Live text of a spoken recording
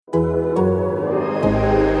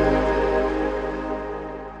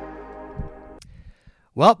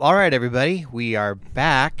Well, all right, everybody. We are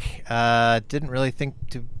back. Didn't really think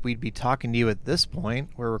we'd be talking to you at this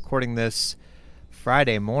point. We're recording this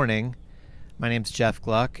Friday morning. My name's Jeff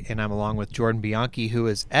Gluck, and I'm along with Jordan Bianchi, who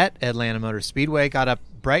is at Atlanta Motor Speedway. Got up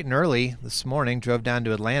bright and early this morning, drove down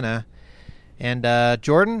to Atlanta. And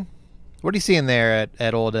Jordan, what are you seeing there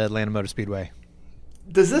at old Atlanta Motor Speedway?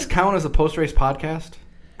 Does this count as a post-race podcast?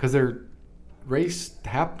 Because their race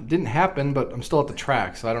didn't happen, but I'm still at the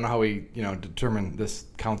track, so I don't know how we determine this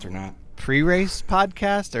counts or not. Pre-race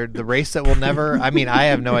podcast or the race that will never? I mean, I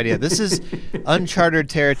have no idea. This is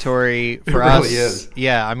uncharted territory for us. It really is.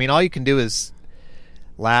 Yeah, I mean, all you can do is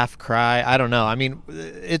laugh, cry. I don't know. I mean,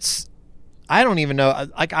 I don't even know.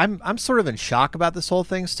 Like, I'm sort of in shock about this whole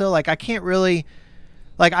thing still. Like, I can't really.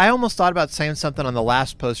 Like, I almost thought about saying something on the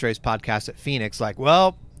last post-race podcast at Phoenix, like,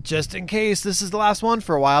 well, just in case this is the last one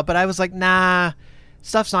for a while. But I was like, nah,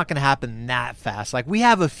 stuff's not going to happen that fast. Like, we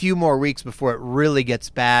have a few more weeks before it really gets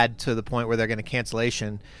bad to the point where they're going to cancel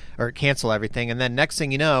everything. And then next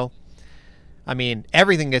thing you know, I mean,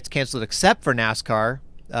 everything gets canceled except for NASCAR.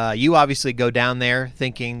 You obviously go down there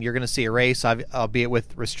thinking you're going to see a race, albeit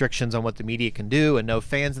with restrictions on what the media can do and no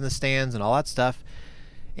fans in the stands and all that stuff.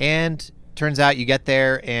 And turns out you get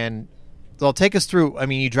there and they'll take us through. I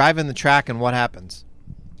mean, you drive in the track and what happens?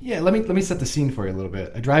 Yeah, let me set the scene for you a little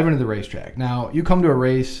bit. I drive into the racetrack. Now, you come to a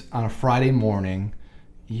race on a Friday morning.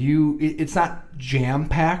 It's not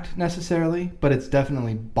jam-packed necessarily, but it's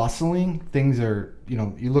definitely bustling. Things are,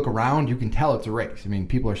 you look around, you can tell it's a race. I mean,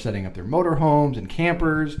 people are setting up their motorhomes and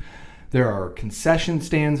campers. There are concession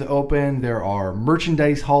stands open. There are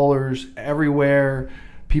merchandise haulers everywhere.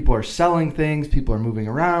 People are selling things. People are moving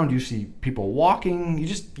around. You see people walking.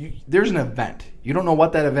 There's an event. You don't know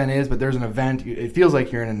what that event is, but there's an event. It feels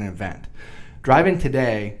like you're in an event. Driving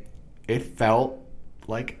today, it felt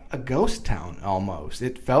like a ghost town almost.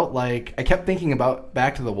 It felt like I kept thinking about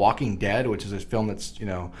back to The Walking Dead, which is a film that's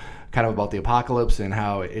kind of about the apocalypse and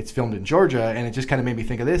how it's filmed in Georgia, and it just kind of made me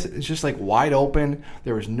think of this. It's just like wide open.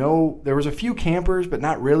 There was a few campers, but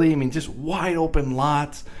not really. I mean, just wide open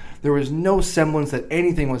lots. There was no semblance that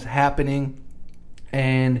anything was happening,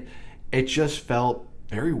 and it just felt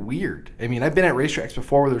very weird. I mean, I've been at racetracks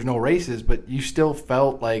before where there's no races, but you still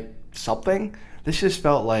felt like something. This just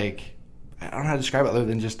felt like, I don't know how to describe it other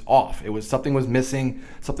than just off. Something was missing,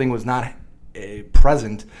 something was not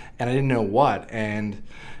present, and I didn't know what. And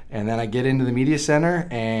then I get into the media center,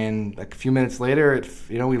 and like a few minutes later,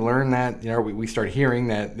 we learn that we start hearing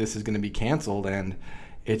that this is going to be canceled, and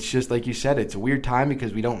it's just like you said, it's a weird time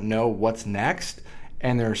because we don't know what's next,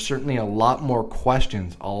 and there are certainly a lot of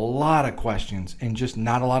questions, and just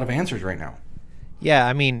not a lot of answers right now. Yeah,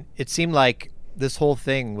 I mean, it seemed like this whole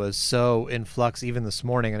thing was so in flux even this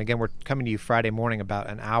morning, and again, we're coming to you Friday morning about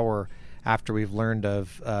an hour after we've learned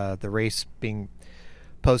of the race being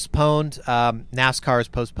postponed. NASCAR has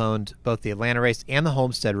postponed both the Atlanta race and the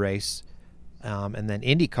Homestead race, and then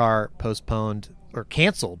IndyCar postponed or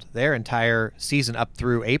canceled their entire season up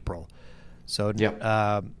through April. So, yep.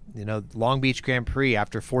 Long Beach Grand Prix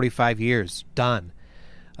after 45 years, done.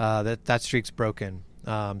 That streak's broken.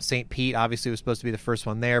 St. Pete obviously was supposed to be the first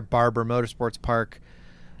one there. Barber Motorsports Park,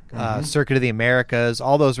 Circuit of the Americas,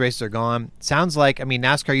 all those races are gone. Sounds like,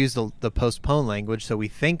 NASCAR used the postpone language, so we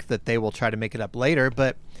think that they will try to make it up later,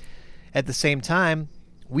 but at the same time,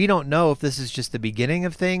 we don't know if this is just the beginning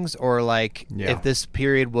of things or if this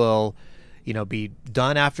period will be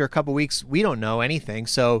done after a couple weeks. We don't know anything.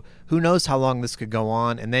 So who knows how long this could go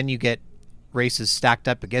on. And then you get races stacked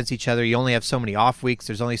up against each other. You only have so many off weeks.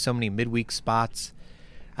 There's only so many midweek spots.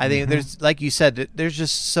 I think there's, like you said, there's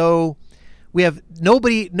just we have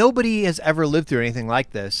nobody has ever lived through anything like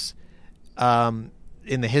this in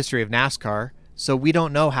the history of NASCAR. So we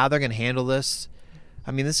don't know how they're going to handle this.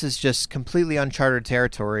 I mean, this is just completely uncharted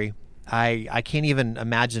territory. I can't even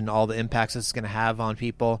imagine all the impacts this is going to have on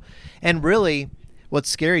people. And really, what's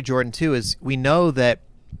scary, Jordan, too, is we know that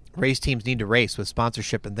race teams need to race with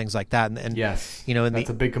sponsorship and things like that. And yes, that's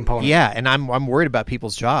a big component. Yeah, and I'm worried about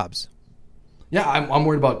people's jobs. Yeah, I'm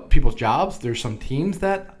worried about people's jobs. There's some teams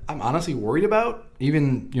that I'm honestly worried about.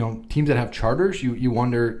 Even teams that have charters, you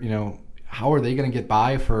wonder how are they going to get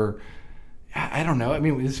by for. I don't know. I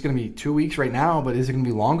mean, this is going to be 2 weeks right now, but is it going to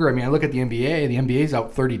be longer? I mean, I look at the NBA. The NBA is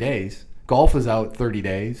out 30 days. Golf is out 30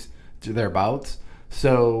 days, to thereabouts.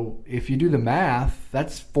 So if you do the math,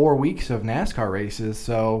 that's 4 weeks of NASCAR races.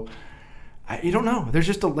 So you don't know. There's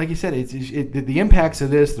just, like you said, the impacts of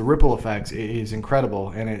this, the ripple effects is incredible,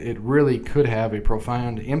 and it really could have a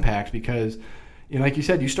profound impact because, like you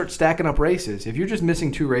said, you start stacking up races. If you're just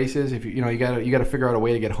missing 2 races, if you got to figure out a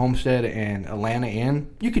way to get Homestead and Atlanta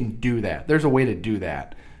in, you can do that. There's a way to do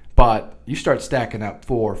that. But you start stacking up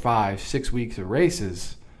 4, 5, 6 weeks of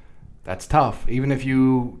races, that's tough. Even if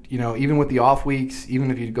even with the off weeks,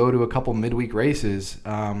 even if you go to a couple midweek races,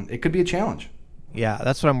 it could be a challenge. Yeah,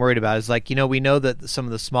 that's what I'm worried about. Is like, we know that some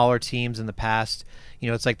of the smaller teams in the past,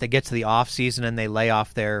 it's like they get to the off season and they lay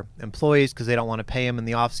off their employees because they don't want to pay them in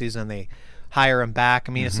the off season, and they hire them back.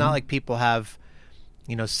 I mean, It's not like people have,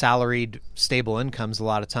 salaried, stable incomes a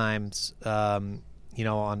lot of times, on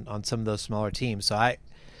some of those smaller teams. So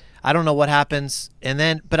I don't know what happens. And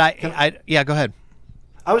then, but yeah, go ahead.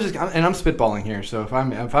 I'm spitballing here, so if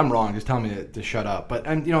I'm wrong, just tell me to shut up. But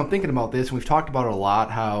I'm thinking about this, and we've talked about it a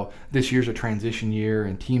lot, how this year's a transition year,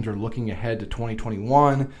 and teams are looking ahead to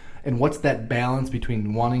 2021, and what's that balance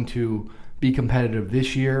between wanting to be competitive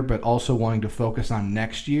this year, but also wanting to focus on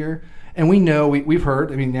next year. And we know we've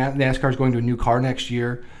heard. I mean, NASCAR is going to a new car next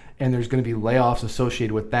year, and there's going to be layoffs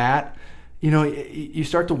associated with that. You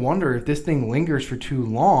start to wonder if this thing lingers for too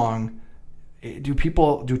long. Do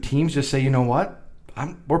teams just say, you know what?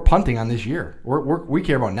 We're punting on this year. We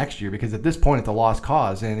care about next year, because at this point it's a lost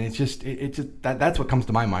cause, and that's what comes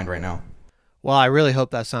to my mind right now. Well, I really hope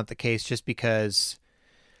that's not the case, just because,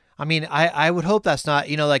 I would hope that's not,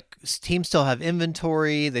 like teams still have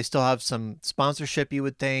inventory. They still have some sponsorship, you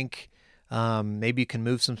would think. Maybe you can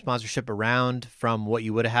move some sponsorship around from what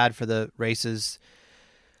you would have had for the races.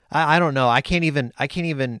 I don't know. I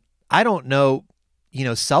don't know,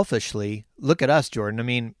 selfishly, look at us,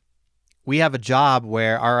 Jordan. We have a job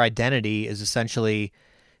where our identity is essentially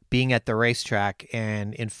being at the racetrack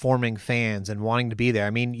and informing fans and wanting to be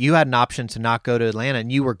there. You had an option to not go to Atlanta,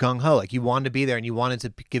 and you were gung-ho. Like, you wanted to be there and you wanted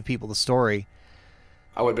to give people the story.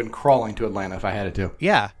 I would have been crawling to Atlanta if I had it to.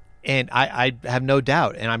 Yeah, and I have no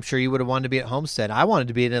doubt. And I'm sure you would have wanted to be at Homestead. I wanted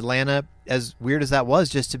to be in Atlanta, as weird as that was,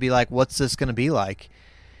 just to be like, what's this going to be like?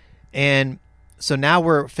 And so now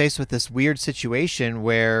we're faced with this weird situation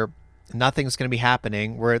where nothing's going to be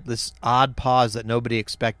happening. We're at this odd pause that nobody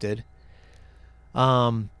expected.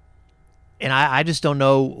 And I just don't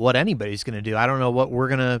know what anybody's going to do. I don't know what we're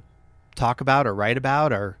going to talk about or write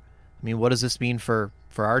about, or, what does this mean for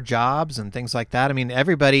our jobs and things like that?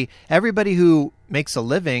 Everybody who makes a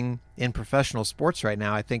living in professional sports right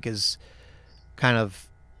now, I think, is kind of,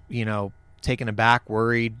 taken aback,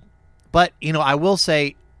 worried. But, I will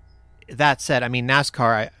say, that said,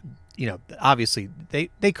 NASCAR, obviously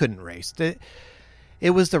they couldn't race. It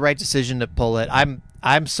was the right decision to pull it.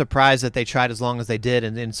 I'm surprised that they tried as long as they did,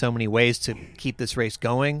 and in so many ways, to keep this race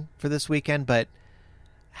going for this weekend. But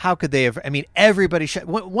how could they have? Everybody should.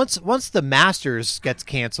 Once the Masters gets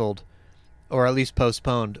canceled, or at least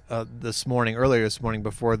postponed earlier this morning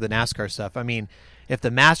before the NASCAR stuff. If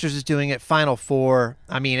the Masters is doing it, Final Four.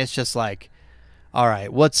 It's just like, all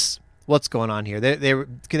right, what's going on here?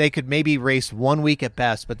 They could maybe race 1 week at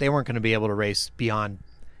best, but they weren't going to be able to race beyond,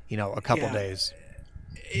 a couple days.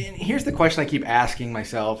 And here's the question I keep asking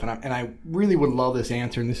myself, and I really would love this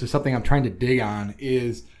answer, and this is something I'm trying to dig on,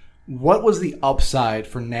 is what was the upside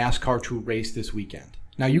for NASCAR to race this weekend?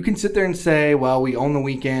 Now, you can sit there and say, well, we own the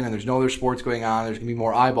weekend and there's no other sports going on. There's going to be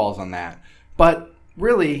more eyeballs on that. But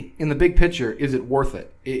really, in the big picture, is it worth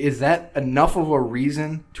it? Is that enough of a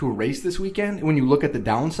reason to race this weekend when you look at the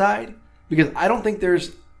downside? Because I don't think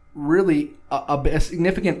there's really a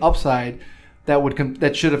significant upside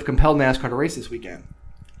that should have compelled NASCAR to race this weekend.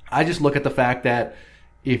 I just look at the fact that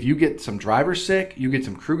if you get some drivers sick, you get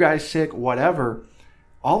some crew guys sick, whatever,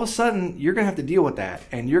 all of a sudden you're going to have to deal with that,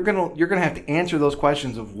 and you're going to have to answer those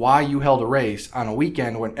questions of why you held a race on a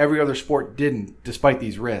weekend when every other sport didn't, despite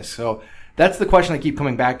these risks. So that's the question I keep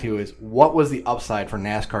coming back to: is what was the upside for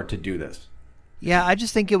NASCAR to do this? Yeah, I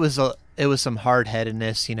just think it was some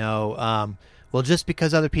hard-headedness, well, just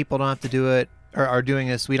because other people don't have to do it or are doing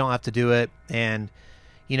this, we don't have to do it. And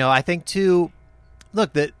I think too,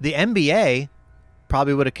 look, the NBA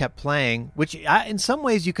probably would have kept playing, which in some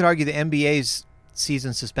ways you could argue the NBA's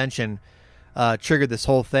season suspension triggered this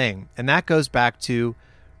whole thing. And that goes back to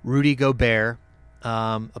Rudy Gobert,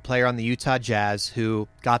 a player on the Utah Jazz who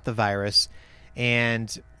got the virus.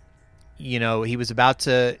 And, he was about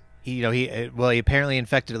to, he apparently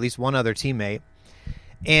infected at least one other teammate.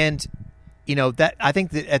 And, that I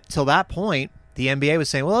think that until that point, the NBA was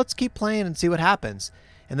saying, well, let's keep playing and see what happens.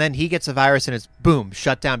 And then he gets a virus and it's boom,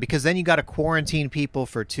 shut down, because then you got to quarantine people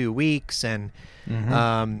for 2 weeks. And,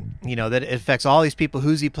 that it affects all these people,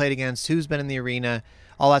 who's he played against, who's been in the arena,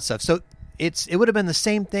 all that stuff. So it would have been the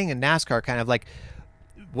same thing in NASCAR, kind of like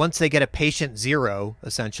once they get a patient zero,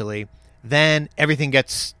 essentially, then everything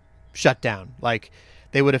gets shut down. Like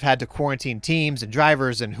they would have had to quarantine teams and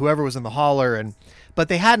drivers and whoever was in the hauler. But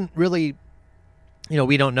they hadn't really,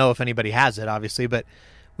 we don't know if anybody has it, obviously, but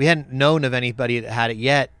we hadn't known of anybody that had it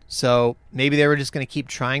yet. So maybe they were just going to keep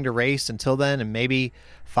trying to race until then, and maybe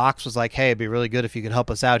Fox was like, hey, it'd be really good if you could help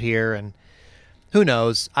us out here, and who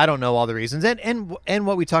knows? I don't know all the reasons. And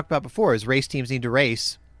what we talked about before is race teams need to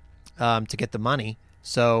race to get the money.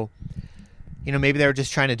 So, maybe they were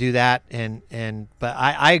just trying to do that. But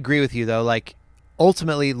I agree with you, though. Like,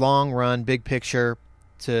 ultimately, long run, big picture,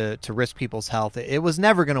 to risk people's health, it was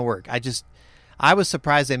never going to work. I was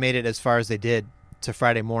surprised they made it as far as they did to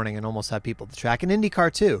Friday morning and almost had people at the track. And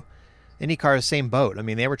IndyCar, too. IndyCar is the same boat. I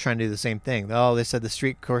mean, they were trying to do the same thing. Oh, they said the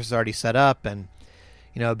street course is already set up, and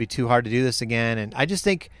it'd be too hard to do this again. And I just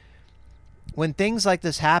think when things like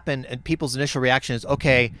this happen and people's initial reaction is,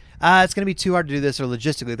 okay, it's going to be too hard to do this, or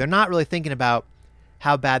logistically, they're not really thinking about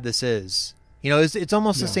how bad this is. It's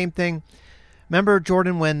almost the same thing. Remember,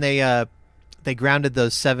 Jordan, when they grounded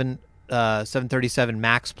those 737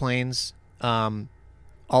 MAX planes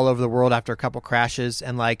all over the world after a couple crashes,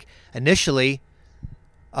 and like initially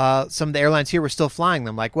some of the airlines here were still flying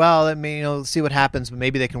them. Like, well, I mean, let's see what happens, but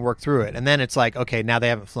maybe they can work through it. And then it's like, okay, now they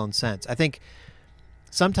haven't flown since. I think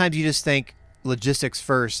sometimes you just think logistics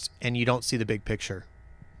first, and you don't see the big picture.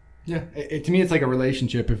 Yeah, to me, it's like a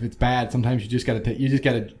relationship. If it's bad, sometimes you just got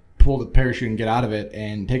to pull the parachute and get out of it,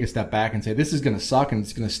 and take a step back and say, this is going to suck and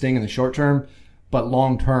it's going to sting in the short term, but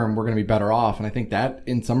long term we're going to be better off. And I think that,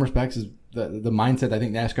 in some respects, is the mindset I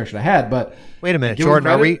think NASCAR should have had. But wait a minute, Jordan,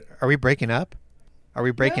 are we breaking up? Are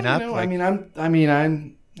we breaking up? My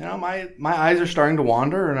eyes are starting to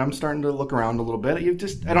wander, and I'm starting to look around a little bit. I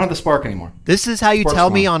don't have the spark anymore. This is how you tell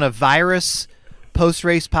me on a virus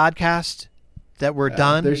post-race podcast that we're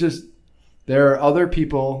done? There are other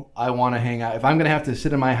people I want to hang out. If I'm going to have to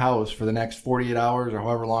sit in my house for the next 48 hours or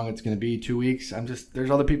however long it's going to be, 2 weeks, there's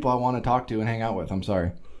other people I want to talk to and hang out with. I'm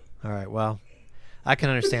sorry. All right. Well, I can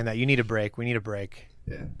understand that. You need a break. We need a break.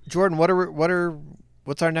 Yeah. Jordan,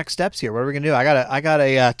 what's our next steps here? What are we gonna do? I got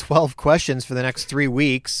a 12 questions for the next 3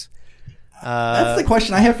 weeks. That's the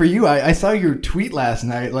question I have for you. I saw your tweet last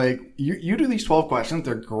night. Like, you do these 12 questions.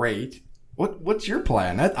 They're great. What's your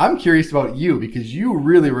plan? I'm curious about you, because you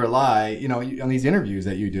really rely, on these interviews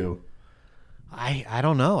that you do. I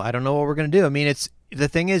don't know. I don't know what we're gonna do. I mean, the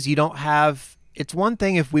thing is, you don't have. It's one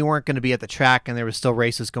thing if we weren't going to be at the track and there was still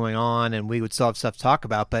races going on and we would still have stuff to talk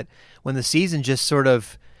about. But when the season just sort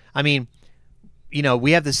of, I mean,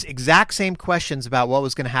 we have this exact same questions about what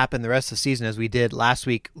was going to happen the rest of the season as we did last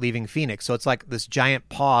week leaving Phoenix. So it's like this giant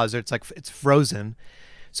pause, or it's like it's frozen.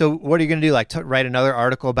 So what are you going to do? Like write another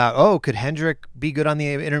article about, could Hendrick be good on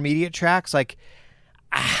the intermediate tracks? Like,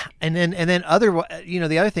 and then the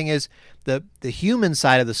other thing is the human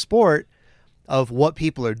side of the sport of what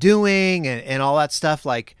people are doing and all that stuff.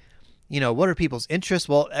 Like, what are people's interests?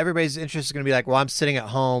 Well, everybody's interest is going to be like, well, I'm sitting at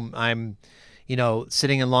home. I'm,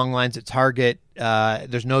 sitting in long lines at Target.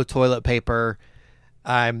 There's no toilet paper.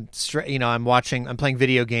 I'm playing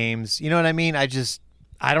video games. You know what I mean? I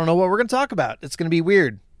don't know what we're going to talk about. It's going to be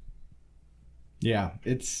weird. Yeah,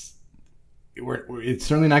 it's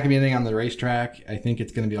certainly not going to be anything on the racetrack. I think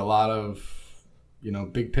it's going to be a lot of,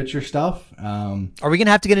 big picture stuff. Are we going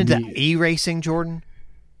to have to get into e-racing, Jordan?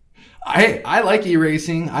 I like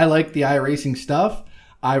e-racing. I like the iRacing stuff.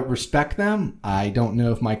 I respect them. I don't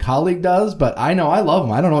know if my colleague does, but I know I love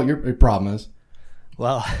them. I don't know what your problem is.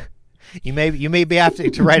 Well, you may be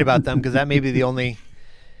having to write about them, because that may be the only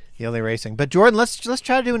racing. But Jordan, let's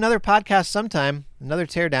try to do another podcast sometime, another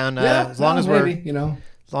teardown. As long as the virus.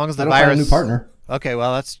 Find a new partner. Okay,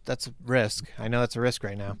 well that's a risk. I know that's a risk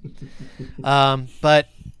right now. But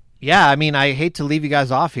yeah, I mean, I hate to leave you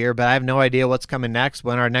guys off here, but I have no idea what's coming next,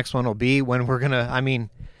 when our next one will be, when we're gonna. I mean,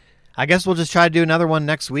 I guess we'll just try to do another one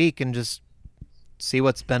next week and just see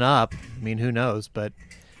what's been up. I mean, who knows? But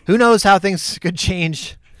who knows how things could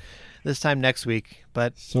change this time next week.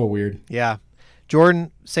 But so weird. Yeah.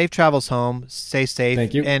 Jordan, safe travels home. Stay safe.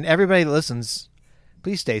 Thank you. And everybody that listens,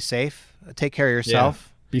 please stay safe. Take care of yourself.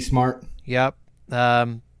 Yeah. Be smart. Yep.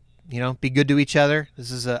 Be good to each other.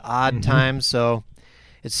 This is an odd time, so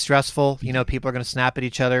it's stressful. People are going to snap at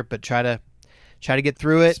each other, but try to get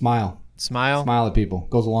through it. Smile at people.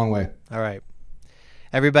 Goes a long way. All right.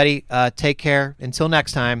 Everybody, take care. Until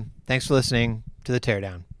next time, thanks for listening to The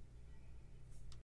Teardown.